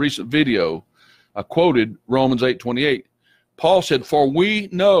recent video. I quoted Romans 8:28. Paul said, for we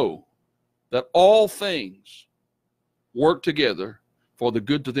know that all things work together for the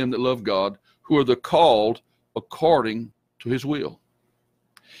good to them that love God, who are the called according to his will.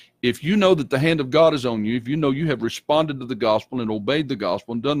 If you know that the hand of God is on you, if you know you have responded to the gospel and obeyed the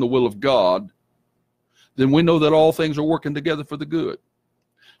gospel and done the will of God, then we know that all things are working together for the good.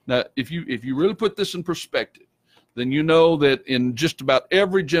 Now, if you really put this in perspective, then you know that in just about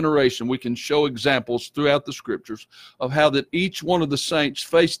every generation we can show examples throughout the scriptures of how that each one of the saints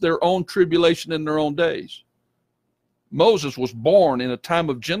faced their own tribulation in their own days. Moses was born in a time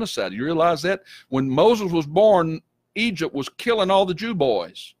of genocide. You realize that? When Moses was born, Egypt was killing all the Jew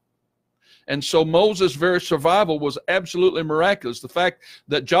boys. And so Moses' very survival was absolutely miraculous. The fact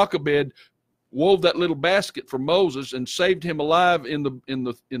that Jochebed wove that little basket for Moses and saved him alive in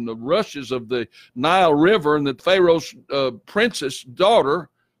the rushes of the Nile River, and that Pharaoh's princess daughter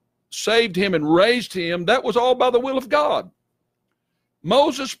saved him and raised him, that was all by the will of God.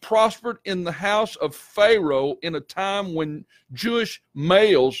 Moses prospered in the house of Pharaoh in a time when Jewish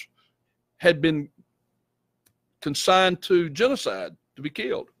males had been consigned to genocide, to be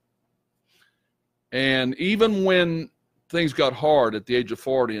killed. And even when things got hard at the age of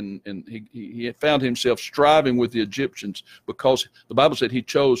 40, and he found himself striving with the Egyptians, because the Bible said he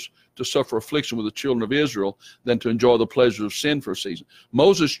chose to suffer affliction with the children of Israel than to enjoy the pleasures of sin for a season.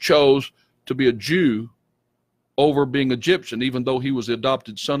 Moses chose to be a Jew over being Egyptian, even though he was the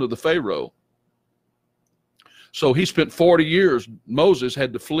adopted son of the Pharaoh. So he spent 40 years, Moses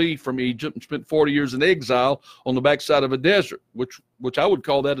had to flee from Egypt and spent 40 years in exile on the backside of a desert, which I would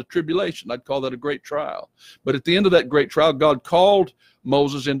call that a tribulation. I'd call that a great trial. But at the end of that great trial, God called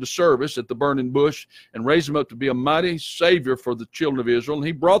Moses into service at the burning bush and raised him up to be a mighty savior for the children of Israel. And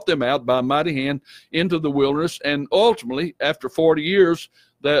he brought them out by a mighty hand into the wilderness. And ultimately, after 40 years,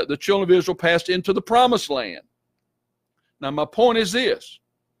 the children of Israel passed into the promised land. Now, my point is this.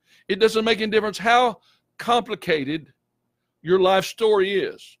 It doesn't make any difference how complicated your life story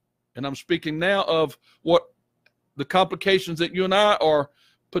is. And I'm speaking now of what the complications that you and I are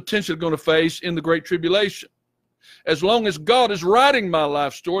potentially going to face in the Great Tribulation. As long as God is writing my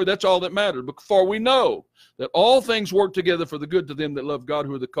life story, that's all that matters. But for we know that all things work together for the good to them that love God,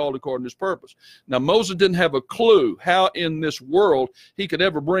 who are the called according to his purpose. Now, Moses didn't have a clue how in this world he could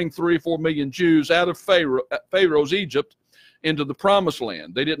ever bring 3 or 4 million Jews out of Pharaoh's Egypt into the promised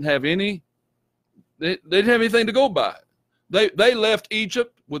land. They didn't have any They didn't have anything to go by. They left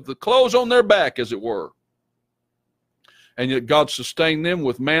Egypt with the clothes on their back, as it were. And yet God sustained them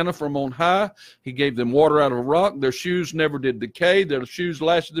with manna from on high. He gave them water out of a rock. Their shoes never did decay. Their shoes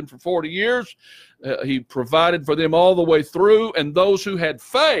lasted them for 40 years. He provided for them all the way through. And those who had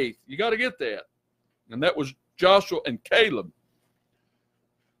faith, you got to get that. And that was Joshua and Caleb.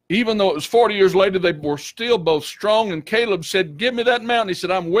 Even though it was 40 years later, they were still both strong. And Caleb said, give me that mountain. He said,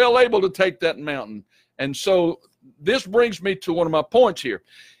 I'm well able to take that mountain. And so this brings me to one of my points here.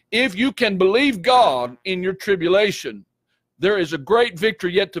 If you can believe God in your tribulation, there is a great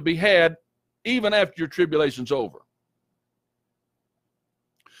victory yet to be had, even after your tribulation's over.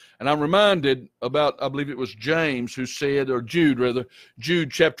 And I'm reminded about, I believe it was James who said, or Jude rather,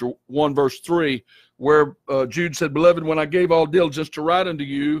 Jude chapter 1 verse 3, where Jude said, beloved, when I gave all diligence to write unto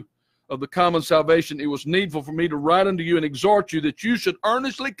you of the common salvation, it was needful for me to write unto you and exhort you that you should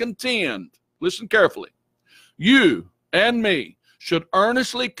earnestly contend, listen carefully, you and me should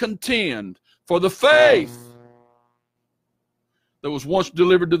earnestly contend for the faith that was once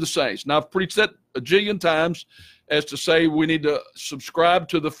delivered to the saints. Now, I've preached that a jillion times as to say we need to subscribe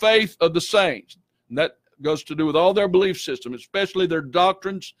to the faith of the saints. And that goes to do with all their belief system, especially their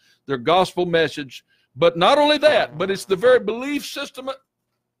doctrines, their gospel message. But not only that, but it's the very belief system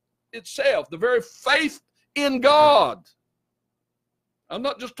itself, the very faith in God. I'm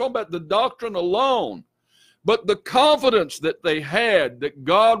not just talking about the doctrine alone, but the confidence that they had that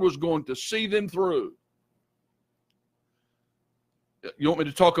God was going to see them through. You want me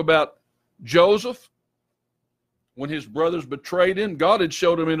to talk about Joseph? When his brothers betrayed him, God had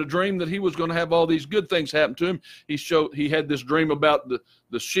showed him in a dream that he was going to have all these good things happen to him. He had this dream about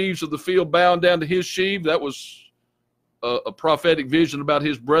the sheaves of the field bowing down to his sheaf. That was a prophetic vision about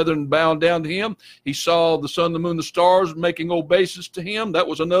his brethren bowing down to him. He saw the sun, the moon, the stars making obeisance to him. That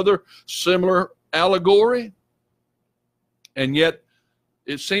was another similar allegory. And yet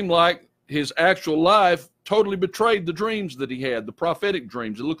it seemed like his actual life totally betrayed the dreams that he had, the prophetic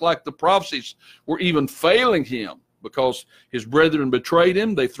dreams. It looked like the prophecies were even failing him because his brethren betrayed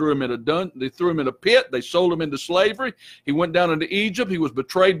him. They threw him in a pit. They sold him into slavery. He went down into Egypt. He was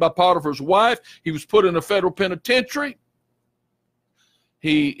betrayed by Potiphar's wife. He was put in a federal penitentiary.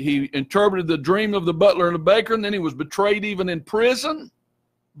 He interpreted the dream of the butler and the baker, and then he was betrayed even in prison.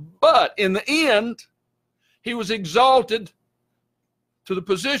 But in the end, he was exalted to the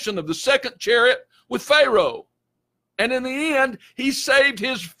position of the second chariot with Pharaoh. And in the end, he saved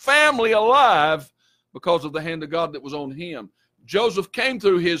his family alive because of the hand of God that was on him. Joseph came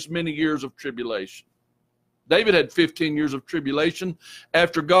through his many years of tribulation. David had 15 years of tribulation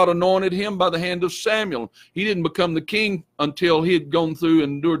after God anointed him by the hand of Samuel. He didn't become the king until he had gone through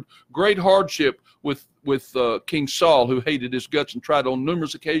and endured great hardship with King Saul, who hated his guts and tried on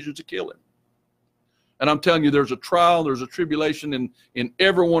numerous occasions to kill him. And I'm telling you, there's a trial, there's a tribulation in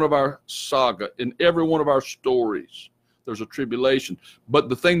every one of our saga, in every one of our stories. There's a tribulation. But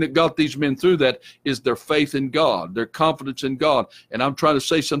the thing that got these men through that is their faith in God, their confidence in God. And I'm trying to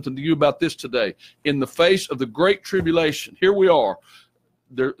say something to you about this today. In the face of the great tribulation, here we are.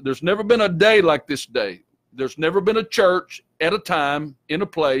 There's never been a day like this day. There's never been a church at a time in a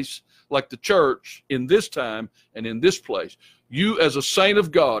place like the church in this time and in this place. You as a saint of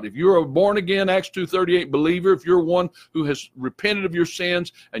God, if you're a born-again Acts 2:38 believer, if you're one who has repented of your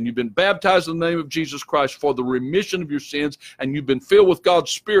sins and you've been baptized in the name of Jesus Christ for the remission of your sins, and you've been filled with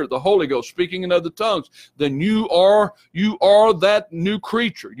God's Spirit, the Holy Ghost, speaking in other tongues, then you are that new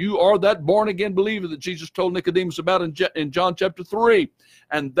creature. You are that born-again believer that Jesus told Nicodemus about in John chapter 3.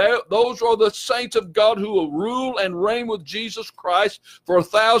 And those are the saints of God who will rule and reign with Jesus Christ for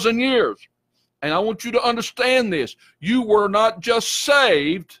 1,000 years. And I want you to understand this. You were not just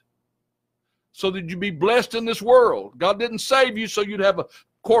saved so that you'd be blessed in this world. God didn't save you so you'd have a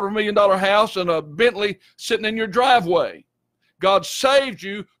 $250,000 house and a Bentley sitting in your driveway. God saved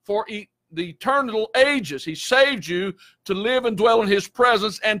you for the eternal ages. He saved you to live and dwell in His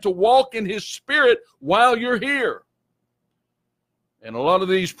presence and to walk in His Spirit while you're here. And a lot of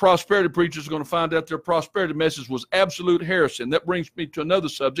these prosperity preachers are going to find out their prosperity message was absolute heresy. And that brings me to another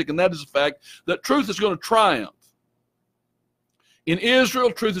subject, and that is the fact that truth is going to triumph. In Israel,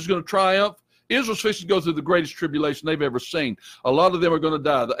 truth is going to triumph. Israel's fixing to go through the greatest tribulation they've ever seen. A lot of them are going to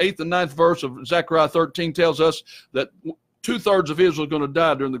die. The 8th and 9th verse of Zechariah 13 tells us that 2/3 of Israel are going to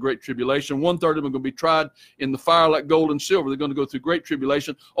die during the great tribulation. 1/3 of them are going to be tried in the fire like gold and silver. They're going to go through great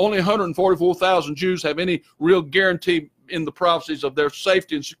tribulation. Only 144,000 Jews have any real guarantee in the prophecies of their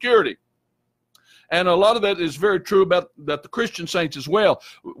safety and security. And a lot of that is very true about the Christian saints as well.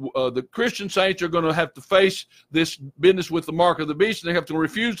 The Christian saints are going to have to face this business with the mark of the beast, and they have to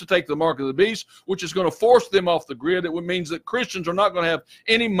refuse to take the mark of the beast, which is going to force them off the grid. It means that Christians are not going to have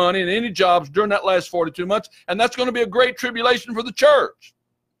any money and any jobs during that last 42 months, and that's going to be a great tribulation for the church.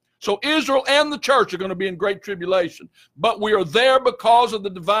 So Israel and the church are going to be in great tribulation. But we are there because of the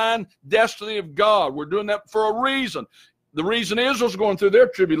divine destiny of God. We're doing that for a reason. The reason Israel's going through their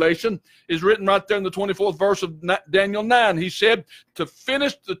tribulation is written right there in the 24th verse of Daniel 9. He said, to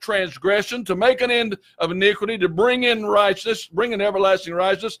finish the transgression, to make an end of iniquity, to bring in righteousness, bring in everlasting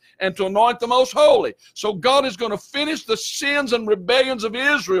righteousness, and to anoint the most holy. So God is going to finish the sins and rebellions of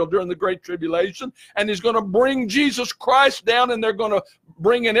Israel during the great tribulation, and He's going to bring Jesus Christ down, and they're going to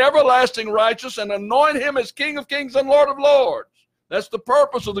bring in everlasting righteousness and anoint Him as King of Kings and Lord of Lords. That's the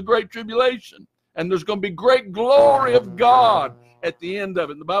purpose of the great tribulation. And there's going to be great glory of God at the end of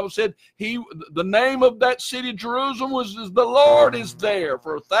it. And the Bible said the name of that city, Jerusalem, was the Lord is there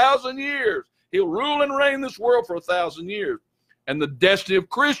for 1,000 years. He'll rule and reign this world for 1,000 years. And the destiny of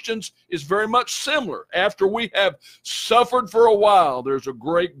Christians is very much similar. After we have suffered for a while, there's a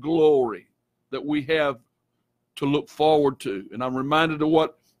great glory that we have to look forward to. And I'm reminded of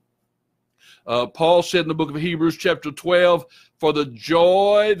what Paul said in the book of Hebrews chapter 12, for the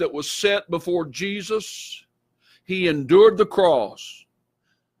joy that was set before Jesus, he endured the cross.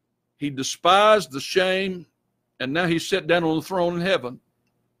 He despised the shame, and now he's set down on the throne in heaven.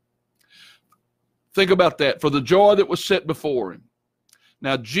 Think about that. For the joy that was set before him.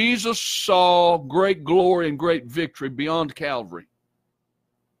 Now, Jesus saw great glory and great victory beyond Calvary.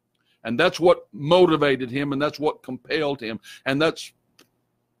 And that's what motivated him, and that's what compelled him, and that's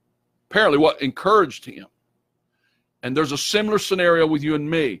apparently what encouraged him. And there's a similar scenario with you and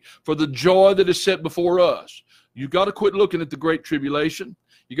me. For the joy that is set before us. You got to quit looking at the great tribulation.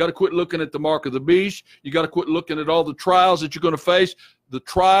 You got to quit looking at the mark of the beast. You got to quit looking at all the trials that you're going to face. The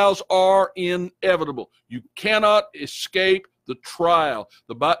trials are inevitable. You cannot escape the trial.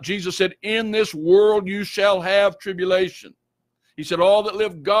 Jesus said, in this world you shall have tribulation. He said, all that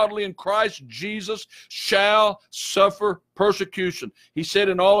live godly in Christ Jesus shall suffer persecution. He said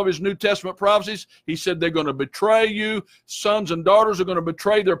in all of his New Testament prophecies, he said they're going to betray you. Sons and daughters are going to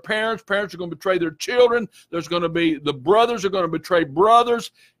betray their parents. Parents are going to betray their children. There's going to be, the brothers are going to betray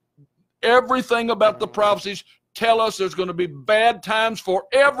brothers. Everything about the prophecies tell us there's going to be bad times for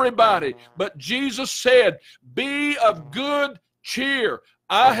everybody. But Jesus said, be of good cheer.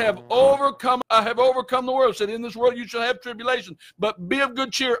 I have overcome the world. He said, in this world you shall have tribulation, but be of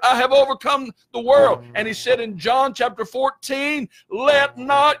good cheer. I have overcome the world. And he said in John chapter 14, let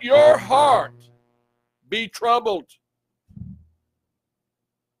not your heart be troubled.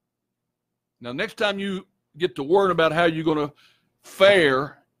 Now, next time you get to worrying about how you're going to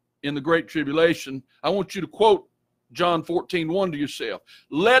fare in the great tribulation, I want you to quote John 14:1 to yourself.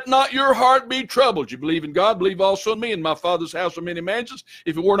 Let not your heart be troubled. You believe in God, believe also in me. In my Father's house are many mansions.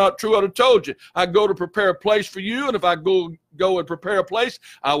 If it were not true, I'd have told you. I go to prepare a place for you, and if I go and prepare a place,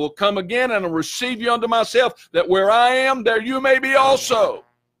 I will come again and I'll receive you unto myself, that where I am, there you may be also.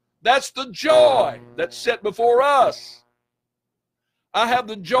 That's the joy that's set before us. I have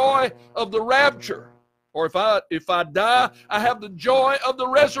the joy of the rapture. Or if I die, I have the joy of the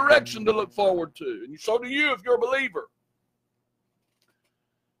resurrection to look forward to. And so do you if you're a believer.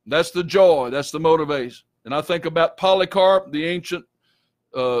 That's the joy. That's the motivation. And I think about Polycarp, the ancient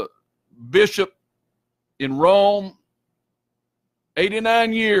bishop in Rome.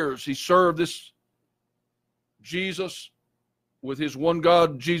 89 years he served this Jesus with his one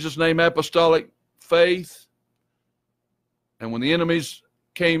God, Jesus' name, apostolic faith. And when the enemies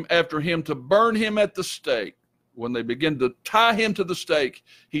came after him to burn him at the stake, when they began to tie him to the stake,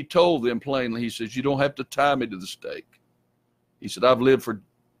 he told them plainly, he says, you don't have to tie me to the stake. He said, I've lived for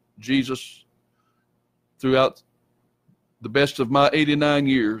Jesus throughout the best of my 89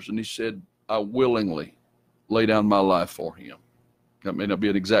 years. And he said, I willingly lay down my life for him. That may not be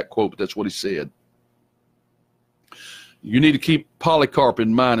an exact quote, but that's what he said. You need to keep Polycarp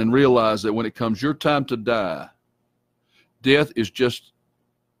in mind and realize that when it comes your time to die, death is just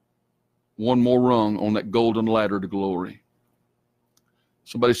one more rung on that golden ladder to glory.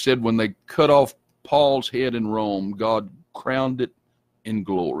 Somebody said when they cut off Paul's head in Rome, God crowned it in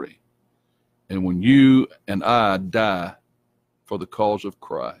glory. And when you and I die for the cause of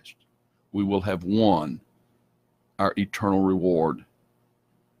Christ, we will have won our eternal reward.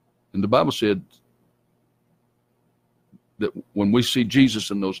 And the Bible said that when we see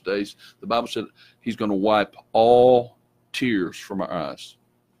Jesus in those days, the Bible said he's going to wipe all tears from our eyes.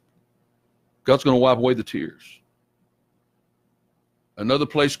 God's going to wipe away the tears. Another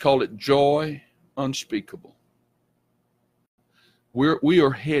place called it joy unspeakable. We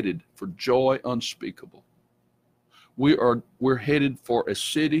are headed for joy unspeakable. We're headed for a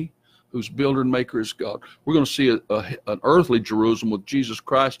city whose builder and maker is God. We're going to see an earthly Jerusalem with Jesus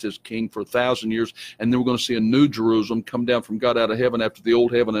Christ as king for 1,000 years, and then we're going to see a new Jerusalem come down from God out of heaven after the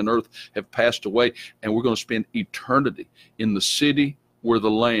old heaven and earth have passed away, and we're going to spend eternity in the city where the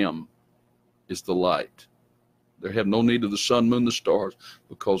Lamb is the light. They have no need of the sun, moon, the stars,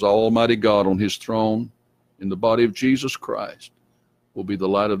 because Almighty God on his throne in the body of Jesus Christ will be the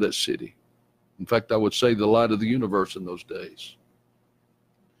light of that city. In fact, I would say the light of the universe in those days.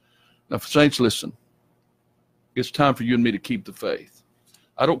 Now, saints, listen. It's time for you and me to keep the faith.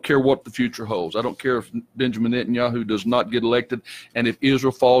 I don't care what the future holds. I don't care if Benjamin Netanyahu does not get elected and if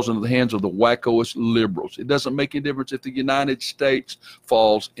Israel falls into the hands of the wackoest liberals. It doesn't make any difference if the United States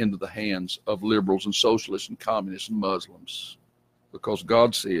falls into the hands of liberals and socialists and communists and Muslims, because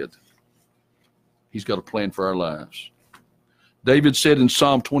God said he's got a plan for our lives. David said in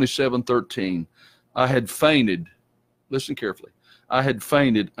Psalm 27:13, I had fainted listen carefully, I had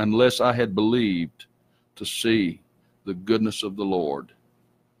fainted unless I had believed to see the goodness of the Lord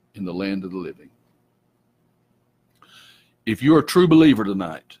in the land of the living. If you're a true believer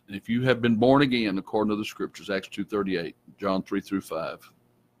tonight, and if you have been born again according to the scriptures, Acts 2:38, John 3-5,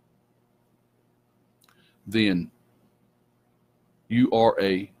 then you are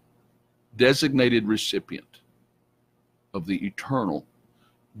a designated recipient of the eternal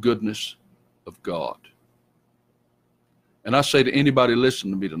goodness of God. And I say to anybody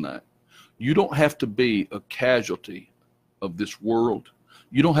listening to me tonight, you don't have to be a casualty of this world.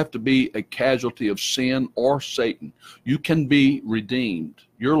 You don't have to be a casualty of sin or Satan. You can be redeemed.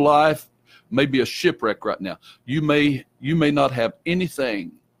 Your life may be a shipwreck right now. You may not have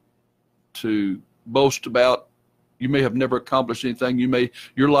anything to boast about. You may have never accomplished anything.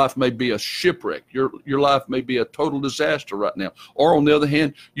 Your life may be a shipwreck. Your life may be a total disaster right now. Or on the other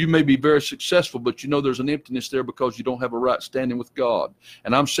hand, you may be very successful, but you know there's an emptiness there because you don't have a right standing with God.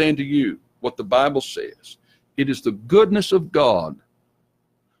 And I'm saying to you what the Bible says. It is the goodness of God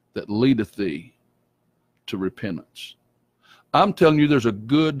that leadeth thee to repentance. I'm telling you, there's a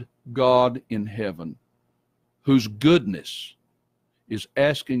good God in heaven whose goodness is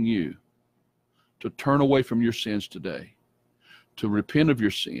asking you to turn away from your sins today, to repent of your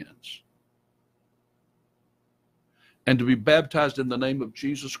sins, and to be baptized in the name of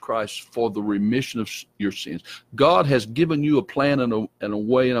Jesus Christ for the remission of your sins. God has given you a plan and a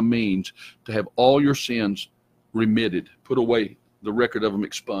way and a means to have all your sins remitted, put away, the record of them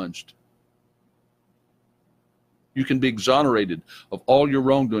expunged. You can be exonerated of all your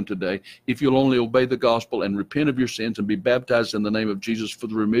wrongdoing today if you'll only obey the gospel and repent of your sins and be baptized in the name of Jesus for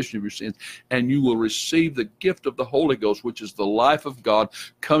the remission of your sins, and you will receive the gift of the Holy Ghost, which is the life of God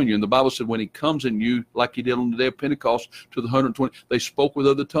coming to you. And the Bible said when he comes in you, like he did on the day of Pentecost to the 120, they spoke with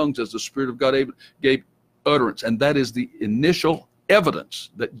other tongues as the Spirit of God gave utterance. And that is the initial evidence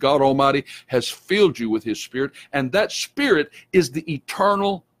that God Almighty has filled you with his Spirit, and that Spirit is the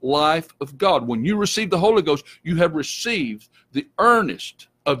eternal life of God. When you receive the Holy Ghost, you have received the earnest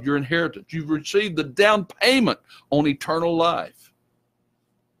of your inheritance. You've received the down payment on eternal life.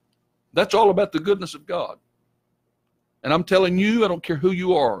 That's all about the goodness of God. And I'm telling you, I don't care who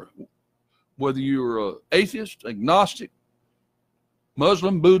you are, whether you're an atheist, agnostic,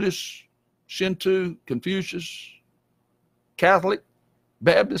 Muslim, Buddhist, Shinto, Confucius, Catholic,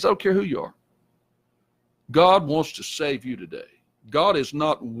 Baptist, I don't care who you are. God wants to save you today. God is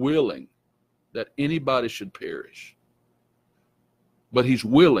not willing that anybody should perish, but he's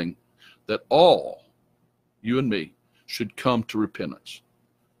willing that all, you and me, should come to repentance.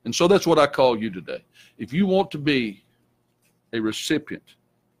 And so that's what I call you today. If you want to be a recipient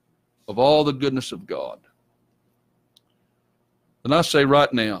of all the goodness of God, then I say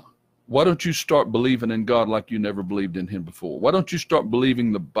right now, why don't you start believing in God like you never believed in him before? Why don't you start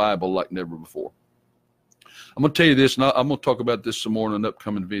believing the Bible like never before? I'm going to tell you this, and I'm going to talk about this some more in an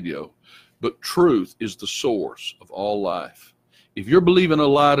upcoming video, but truth is the source of all life. If you're believing a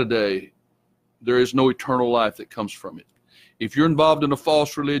lie today, there is no eternal life that comes from it. If you're involved in a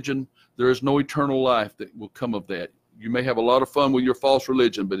false religion, there is no eternal life that will come of that. You may have a lot of fun with your false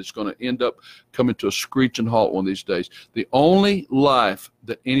religion, but it's going to end up coming to a screeching halt one of these days. The only life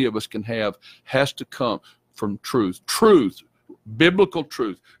that any of us can have has to come from truth. Truth. Biblical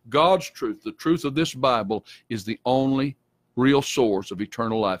truth, God's truth, the truth of this Bible is the only real source of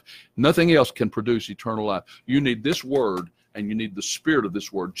eternal life. Nothing else can produce eternal life. You need this word, and you need the spirit of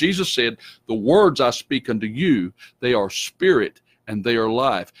this word. Jesus said, the words I speak unto you, they are spirit and they are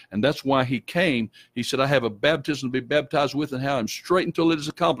life. And that's why he came. He said, I have a baptism to be baptized with, and how I'm straight until it is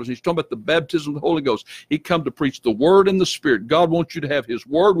accomplished. He's talking about the baptism of the Holy Ghost. He come to preach the word and the spirit. God wants you to have his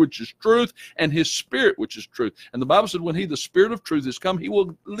word, which is truth, and his spirit, which is truth. And the Bible said when he, the spirit of truth, is come, he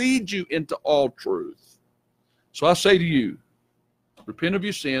will lead you into all truth. So I say to you, repent of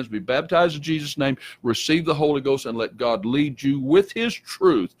your sins, be baptized in Jesus' name, receive the Holy Ghost, and let God lead you with his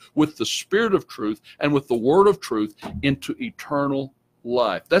truth, with the spirit of truth, and with the word of truth into eternal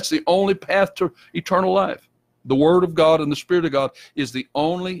life. That's the only path to eternal life. The word of God and the spirit of God is the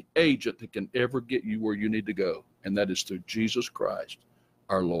only agent that can ever get you where you need to go, and that is through Jesus Christ,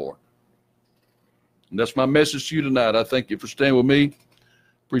 our Lord. And that's my message to you tonight. I thank you for staying with me.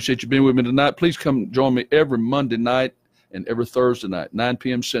 Appreciate you being with me tonight. Please come join me every Monday night and every Thursday night, 9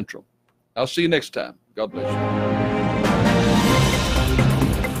 p.m. Central. I'll see you next time. God bless you.